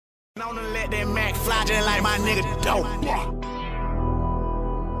On to let that Mac fly just like my nigga dope.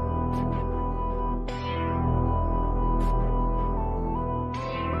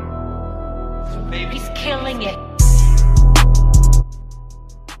 Baby's killing it.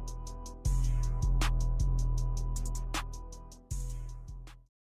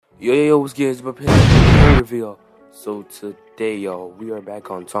 Yo, what's good? It's my pen reveal. So today, y'all, we are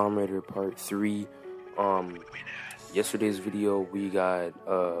back on Tomb Raider Part 3. Yesterday's video, we got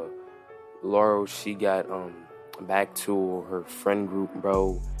Lara. She got back to her friend group,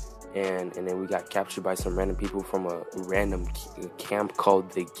 bro, and then we got captured by some random people from a random camp called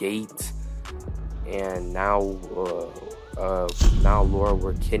the Gate. And now Lara,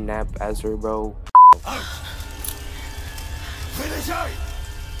 we're kidnapped as her, bro.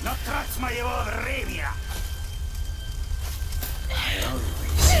 No tracz моего времени.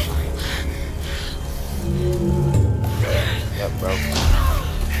 Yep, bro.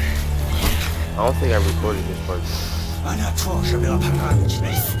 I don't think I recorded this part. Она тоже была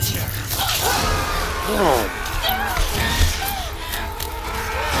порядочной стервой.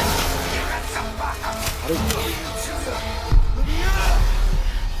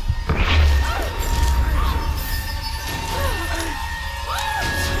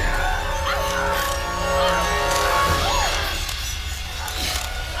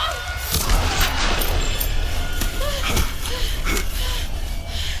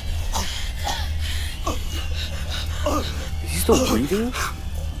 Is he still breathing?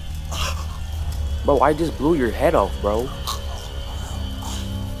 Bro, I just blew your head off, bro.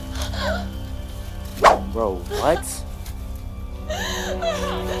 Bro, what?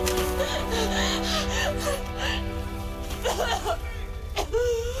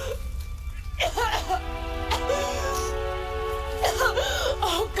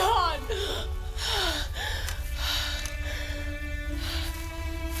 Oh God!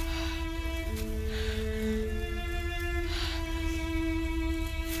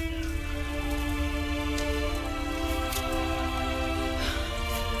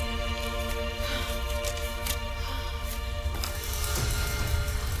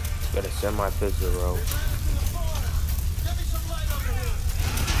 Gotta send my pizza, bro.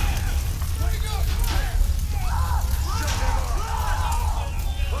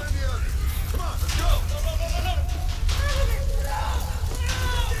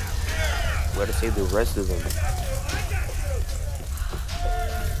 Gotta save the rest of them.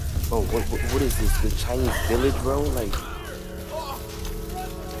 Oh, what is this? The Chinese village, bro? Like,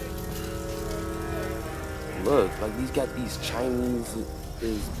 look, like these got these Chinese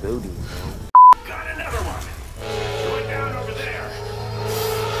buildings, bro. Got another one. Going down over there.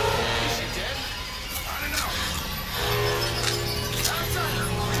 Is she dead? I don't know. Outsider,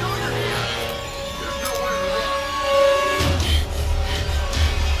 we know you're here. There's nowhere to run.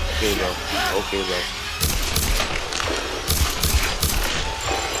 Okay, bro. Okay, bro.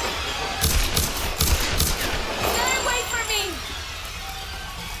 Stay away from me!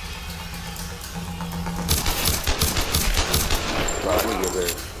 Bro, I need to get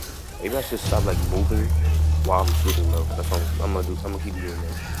better. Maybe I should stop like moving while I'm shooting, bro. That's what I'm gonna do. I'm gonna keep doing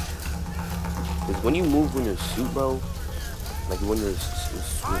that. Cause when you move in your suit, bro, like when you're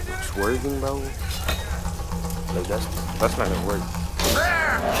swerving, bro, like that's not gonna work.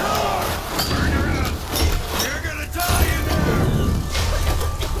 There! You're gonna die in there!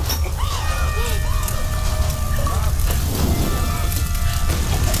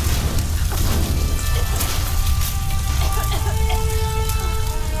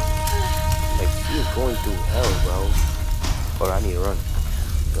 Like she is going through hell, bro. Oh, I need to run.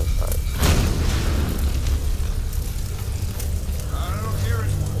 That's alright. I don't hear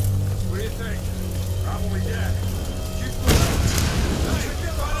it. What do you think? Probably dead. Keep moving. Hey, you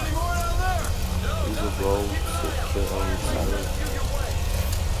can't find any more down there. These will go to kill him.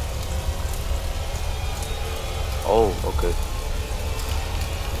 Oh, okay.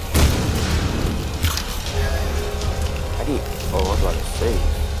 I didn't. Oh, I was about to say.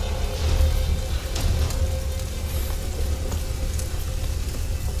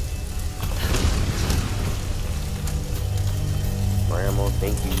 Grandma,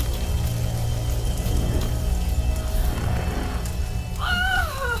 thank you.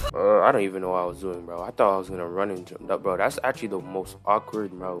 I don't even know what I was doing, bro. I thought I was gonna run and jump up, bro. That's actually the most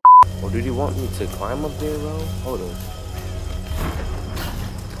awkward, bro. Oh, did he want me to climb up there, bro? Hold on.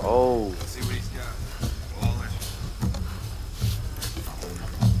 Oh. Let's see what he's got. All in.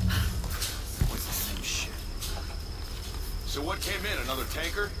 What's the same shit? So what came in? Another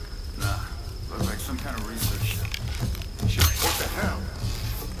tanker? Nah. Looks like some kind of research ship. What the hell?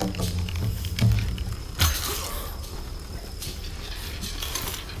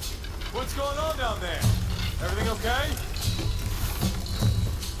 What's going on down there? Everything okay?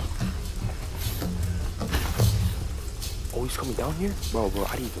 Oh, he's coming down here? Bro, I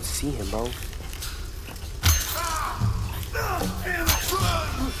didn't even see him, bro.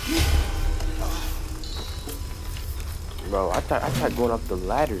 Bro, I tried going up the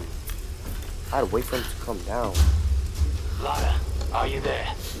ladder. I had to wait for him to come down. Lara, are you there?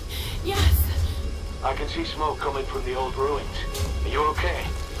 Yes. I can see smoke coming from the old ruins. Are you okay?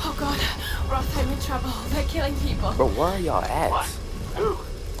 Oh God, Roth, I'm in trouble. They're killing people. Bro, where are y'all at? What? Who?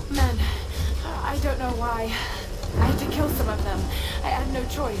 Men. I don't know why. I had to kill some of them. I had no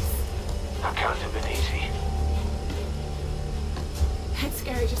choice. That can't have been easy. It's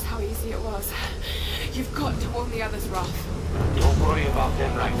scary just how easy it was. You've got to warn the others, Roth. Don't worry about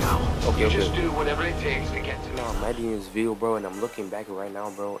them right now. Okay, you okay. just do whatever it takes to get to me. No, I'm editing this video, bro, and I'm looking back right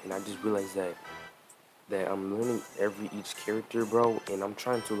now, bro, and I just realized that I'm learning each character, bro, and I'm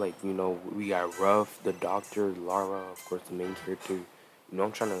trying to, like, you know, we got Ruff, the doctor, Lara, of course, the main character. You know,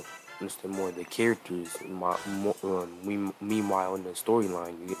 I'm trying to understand more of the characters, meanwhile in the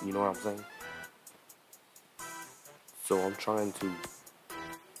storyline. You know what I'm saying? So I'm trying to,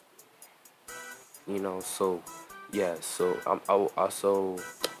 you know, so yeah, so I'm gonna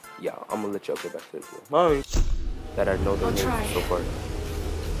let y'all get back to this video. Bye. That I know the name so far.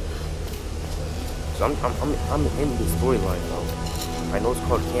 So I'm in the storyline though. I know it's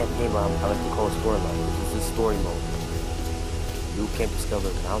called campaign, but I like to call it storyline. This is story mode. You can't discover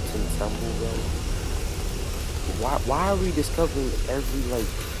mountain temple, bro. Why are we discovering every like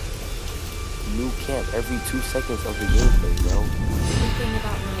new camp every 2 seconds of the gameplay, bro? The thing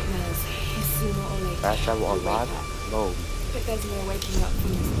about nightmares is sooner or later. Fast travel unlocked? No. But there's no waking up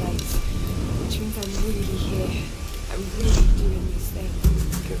from this place, which means I'm really here. I'm really doing these things.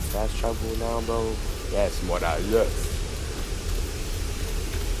 Can fast travel now, bro? Yes, more that, yes.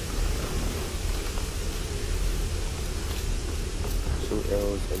 Shoot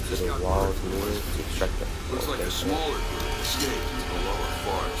arrows into the walls near to extract them. Looks like a smaller group escaped into the lower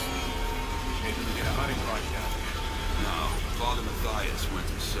forest. Maybe we get a hunting party down here. No, Father Matthias went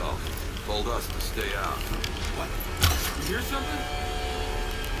himself. Told us to stay out. What? You hear something?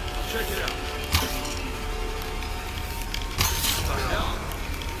 I'll check it out. What the hell?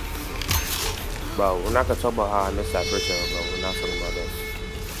 Bro, we're not gonna talk about how I missed that first arrow, bro. We're not talking about this.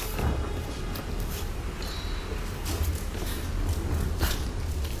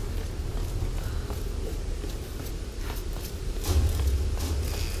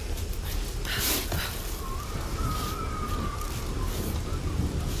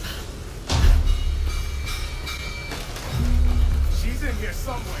 She's in here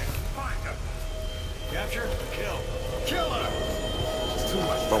somewhere. Find her. Capture? Kill. Kill her! It's too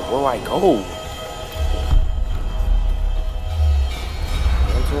much. Bro, where do I go?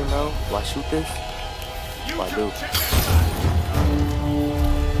 Answer now? Do I shoot this? You What I do? check that side.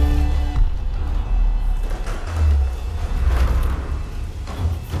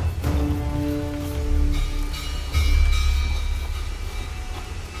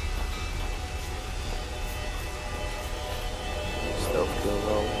 Stealth kill,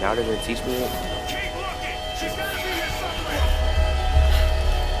 bro. Now they're gonna teach me it. Keep looking. She's gotta be here somewhere.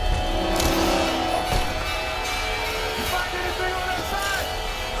 You find anything on that side?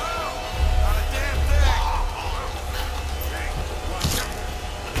 No! Not a damn thing!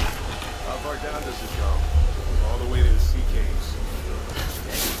 How far down does it go? All the way to the sea caves.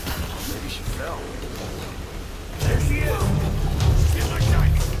 Maybe she fell. There she is. In my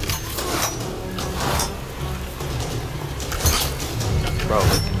sight. Bro,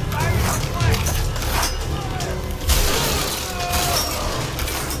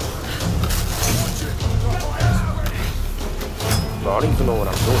 bro, I don't even know what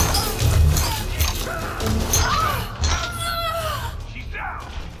I'm doing. She's down.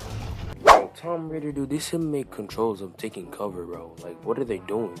 Bro, Tom Raider, dude, this him make controls of taking cover, bro. Like, what are they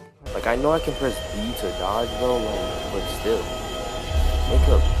doing? Like, I know I can press B to dodge, bro, like, but still. Make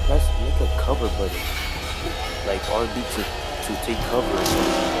a cover button. Like, RB to take cover or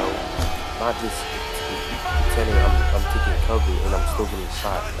something, bro. Not just pretending I'm taking cover and I'm still getting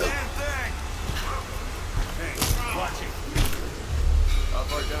shot. Like, Hey, watch it. How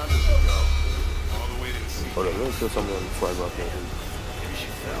far down does it go? All the way to the sea. hold on, let me kill someone before I go up there. Maybe she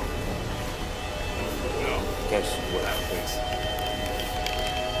fell. No. Can't shoot what I don't think so.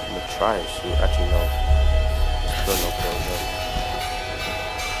 I'm gonna try and shoot. Actually, no. Still no kill, bro.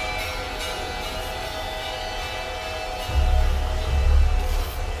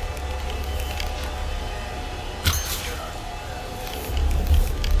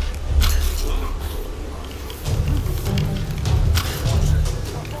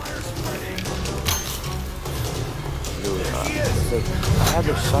 sake, I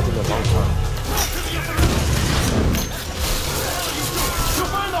haven't shot in a long time. You'll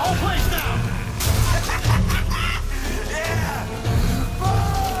burn the whole place down!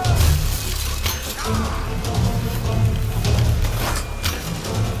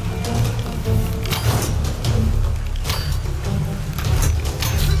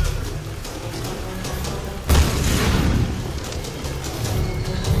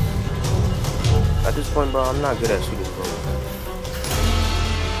 At this point, bro, I'm not good at shooting, bro.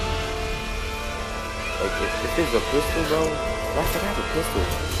 Like, if it's a pistol, bro, why should I have a pistol?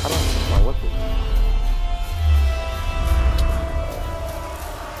 I don't have my weapon.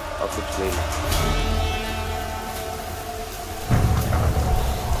 I'll switch later.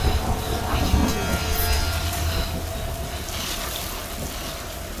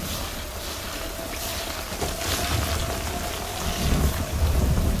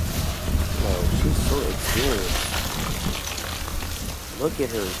 Look at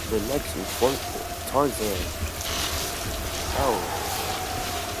her, the next one, Tarzan. Oh.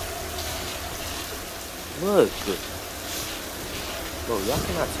 Look. Bro, y'all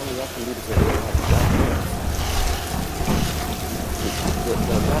cannot tell me y'all can do this in real life. The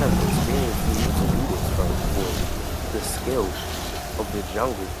amount of experience you need to do this, bro, for the skill of the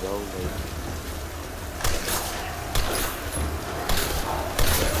jungle, bro. Like,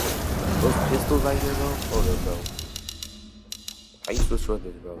 those pistols right here, bro. Hold up, bro. How you switch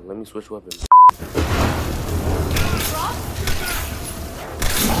weapons, bro? Let me switch weapons.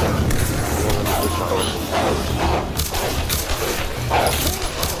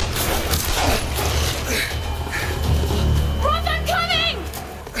 Ross, I'm coming!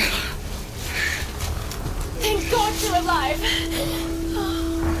 Thank God you're alive.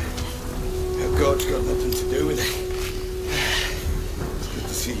 God's got nothing to do with it. It's good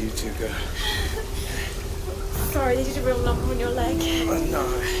to see you two, girl. Sorry, they did a real number on your leg. No,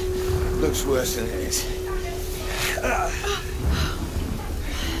 looks worse than it is.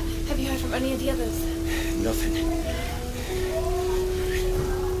 Have you heard from any of the others? Nothing.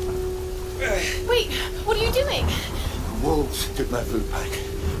 Wait, what are you doing? Wolves took my food pack.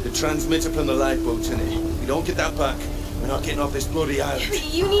 The transmitter from the lifeboat's in it. We don't get that back, we're not getting off this bloody island.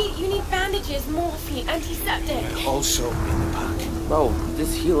 You need bandages, morphine, antiseptic. Also in the pack. Bro,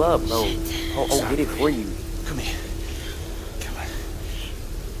 just heal up, bro. I'll get it for you. Come here. Come on.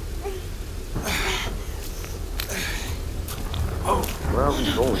 Oh, where are we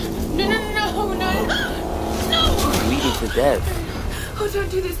going? No. We're bleeding to death. Oh, don't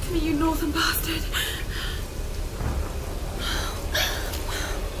do this to me, you northern bastard.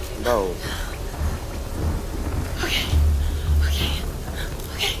 No. Okay.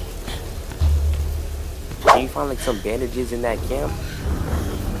 Can you find like some bandages in that camp?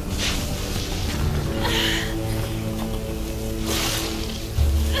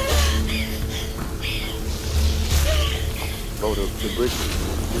 Bro, the bridge,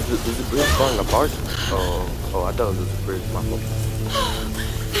 is the bridge falling apart? Oh, I thought it was a bridge, my fault.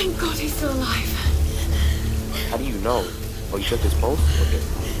 Thank God he's still alive. How do you know? Oh, you checked his pulse? Okay.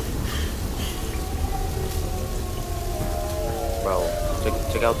 Bro,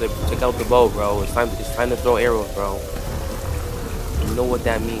 check out the bow, bro. It's time to throw arrows, bro. You know what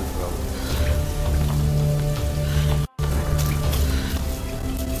that means, bro.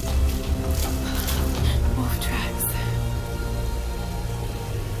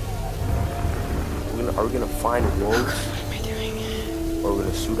 Are we gonna find wolves? What am I doing? Or we're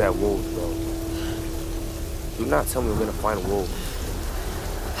gonna shoot at wolves, bro? Do not tell me we're gonna find wolves.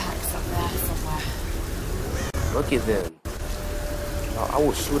 The pack's up there somewhere. Look at them. I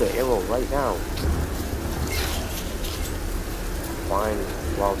will shoot an arrow right now. Find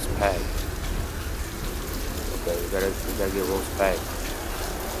wolves pack. Okay, we gotta get wolves pack.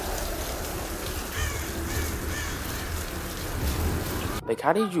 Like,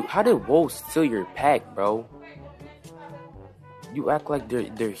 how did wolves steal your pack, bro? You act like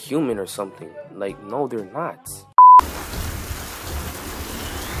they're human or something. Like, no, they're not.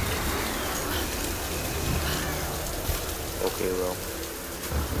 Okay, bro.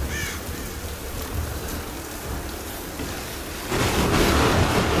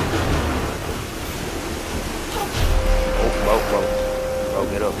 Bro,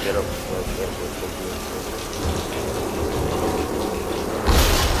 get up. Bro,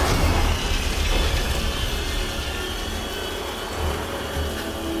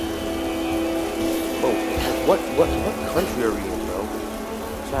 What country are we in, bro?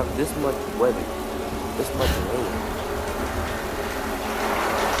 To have this much weather, this much rain.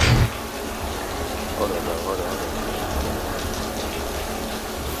 Hold on.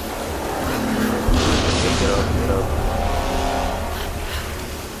 Okay, get up.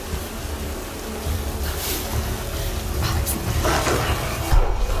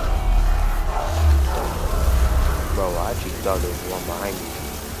 behind me.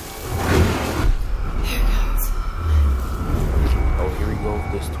 Here goes. Oh, here we go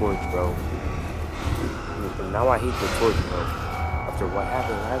with this torch, bro. Now I hate the torch, bro. After what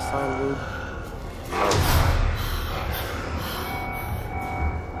happened last time, dude. No.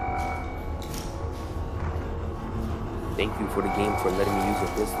 Thank you for the game for letting me use a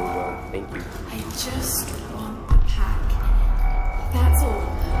pistol, bro. Thank you. I just want the pack. That's all.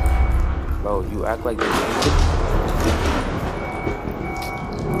 Bro, you act like you're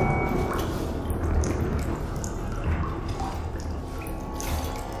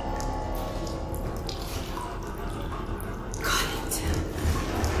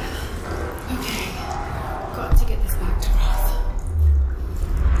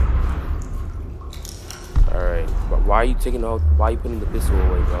why are you taking out? Why are you putting the pistol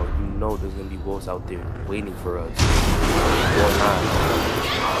away, bro? You know there's gonna be wolves out there waiting for us. Or not.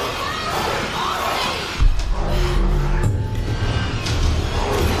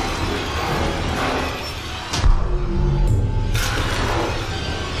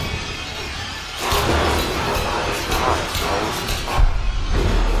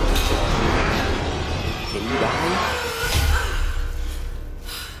 Can you die?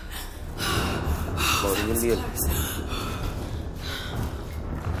 Bro, there's gonna be a...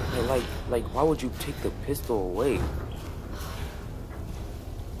 Like, why would you take the pistol away?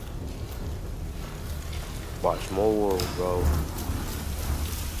 Watch more wolves, bro.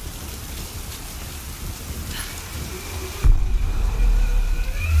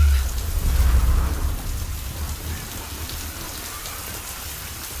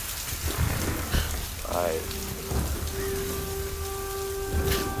 Alright.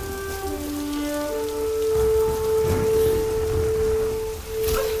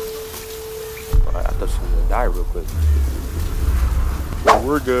 Die real quick. Well,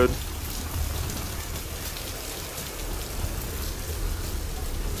 we're good.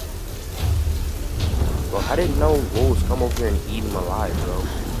 Bro, I didn't know wolves come over here and eat them alive, bro.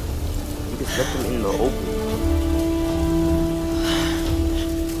 You just left them in the open.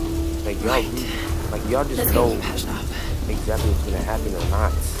 Like y'all just know exactly what's gonna happen or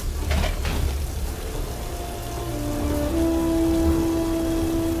not.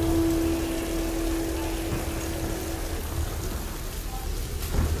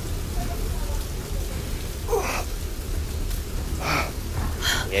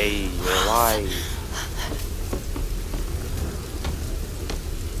 Yay, you're alive.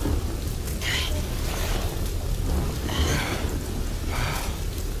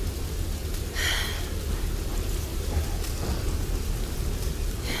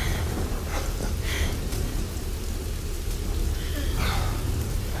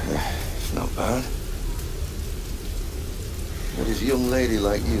 It's not bad. How does a young lady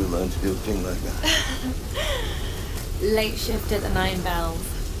like you learn to do a thing like that? Late shift at the 9 Bells.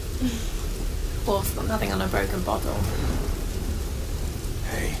 Force got nothing on a broken bottle.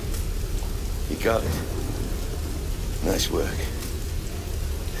 Hey, you got it. Nice work.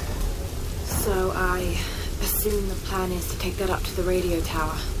 So I assume the plan is to take that up to the radio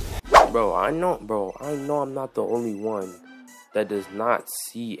tower. Bro, I know I'm not the only one that does not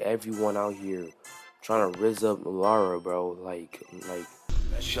see everyone out here trying to rizz up Lara, bro. Like.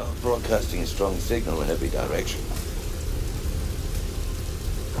 That shot broadcasting a strong signal in every direction.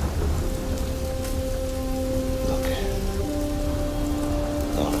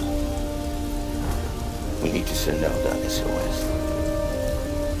 We need to send out that SOS.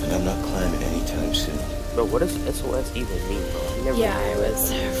 And I'm not climbing anytime soon. Bro, what does SOS even mean, bro? Yeah, I was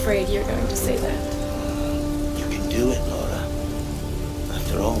afraid you were going to say that. You can do it, Lara.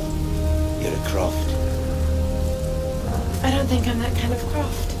 After all, you're a Croft. I don't think I'm that kind of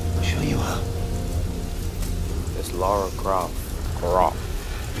Croft. I'll show you how. It's Lara Croft.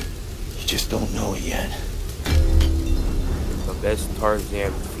 You just don't know it yet. The best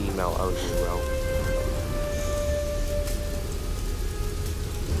Tarzan female out here, bro.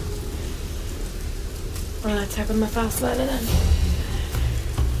 Well, let's open my fast letter then.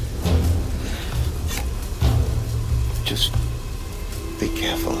 Just be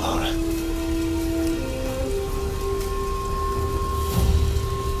careful, Lara.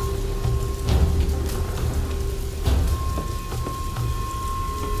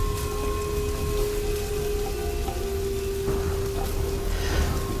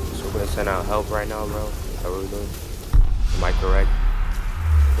 So we're gonna send out help right now, bro? Is that what we're doing? Am I correct?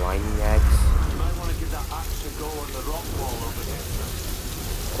 Blinding axe? Give that axe a go on the rock wall over there.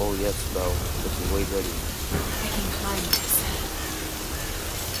 Oh yes, bro. This is way better. I can climb this.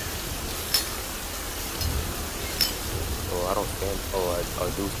 Oh, I don't stand. Oh, I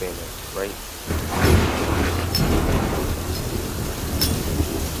do stand there, right?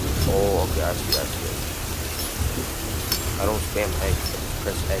 I see. I don't spam X, I just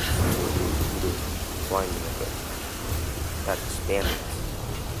press X to find me, but not spam it.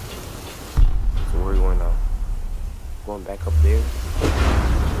 So where are we going now? Going back up there?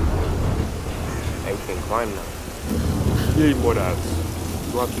 Hey, we can climb now. Yay, modas.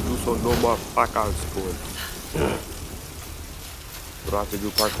 You have to do so no more parkour sport. You don't have to do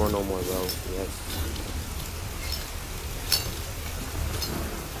parkour no more, bro. Yes.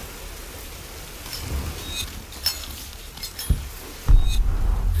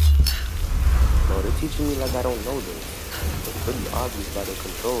 No, they're teaching me like I don't know this. It's pretty obvious by the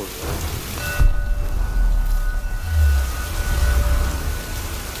controls, bro.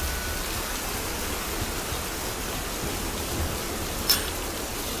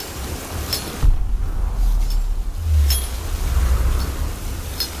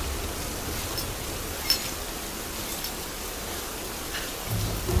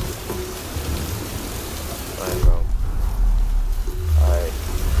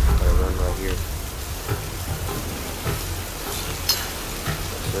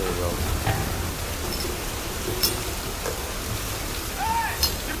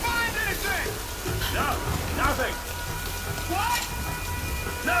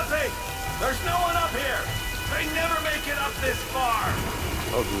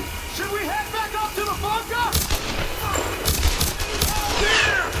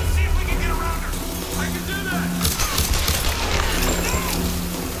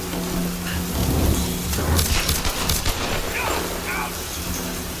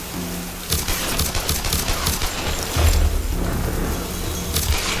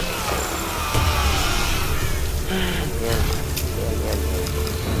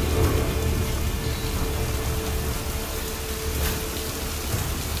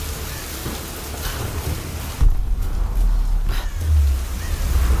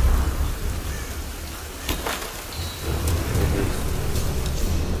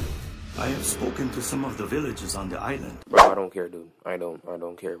 To some of the villages on the island. Bro, I don't care, dude. I don't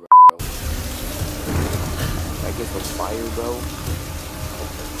care, bro. I get some fire, bro.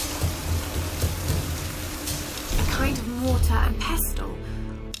 A kind of mortar and pestle.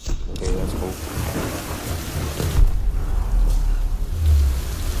 Okay, that's cool.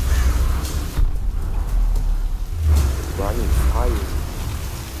 Bro, I need fire.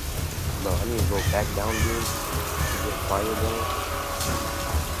 Bro, I need to go back down here to get fire, bro.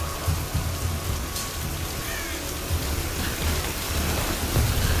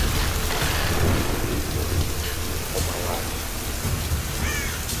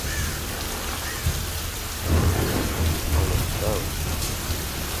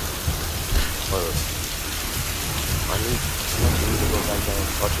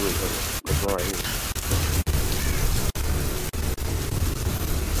 Let's run right here.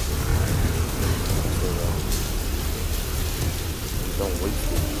 Don't waste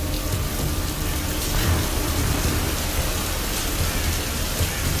it.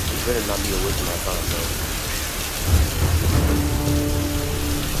 You better not be a waste of my time, bro.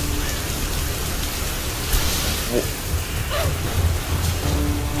 Whoa.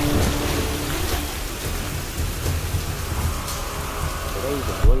 Did I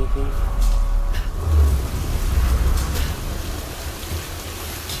even do anything?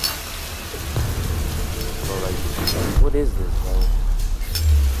 Bro, like, what is this, bro?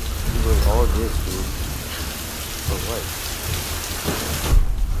 You doing all this, dude. For what?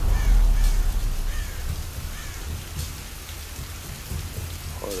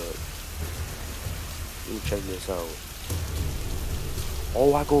 Hold up. Let me check this out.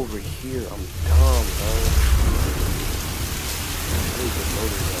 Oh, I go over here. I'm dumb, bro. I need to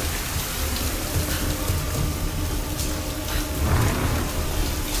notice that.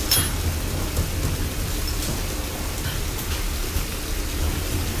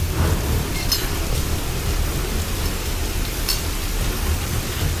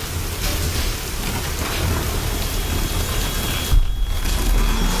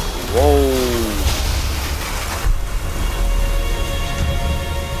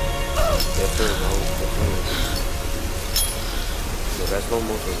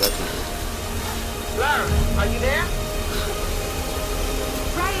 Lara, are you there?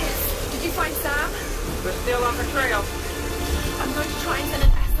 Ryan, did you find Sam? We're still on the trail. I'm going to try and send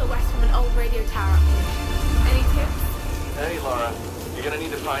an SOS from an old radio tower up here. Any tips? Hey, Lara. You're gonna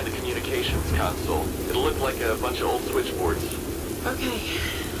need to find the communications console. It'll look like a bunch of old switchboards. Okay.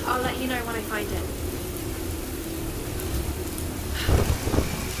 I'll let you know when I find it.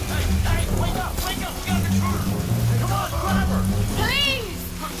 Hey, wake up! We got an intruder! Come on, grab her! Please!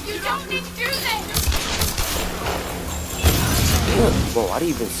 You don't need to do this! Bro, I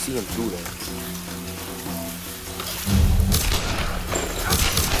didn't even see him do that.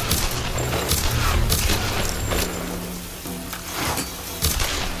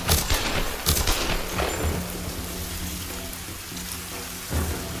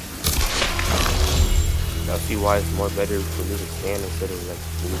 Now see why it's more better for me to stand instead of like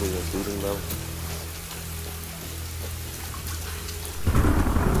moving and shooting though.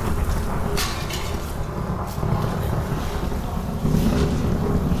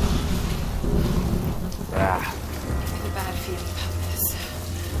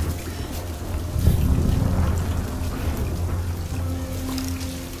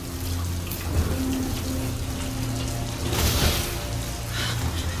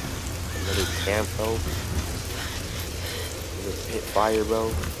 Camp, bro. There's pit fire, bro.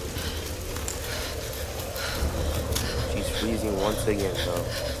 She's freezing once again, bro.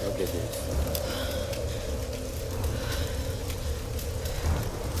 Look at this.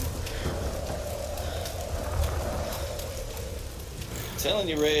 I'm telling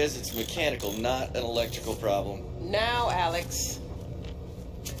you, Reyes, it's mechanical, not an electrical problem. Now, Alex.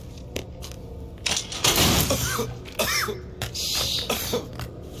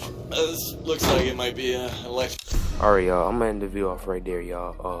 This looks like it might be electric. Alright, y'all. I'm gonna end the video off right there,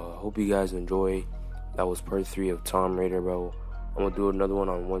 y'all. Hope you guys enjoy. That was part 3 of Tomb Raider, bro. I'm gonna do another one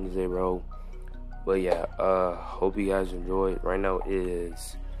on Wednesday, bro. But yeah, hope you guys enjoyed. Right now it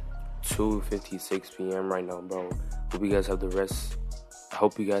is 2:56 p.m. right now, bro. Hope you guys have the rest. I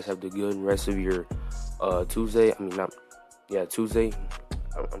hope you guys have the good rest of your Tuesday. I mean, not, yeah, Tuesday.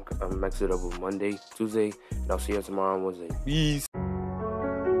 I'm mixing it up with Monday, Tuesday, and I'll see you tomorrow on Wednesday. Peace.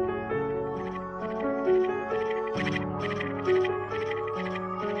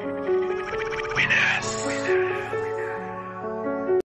 With us.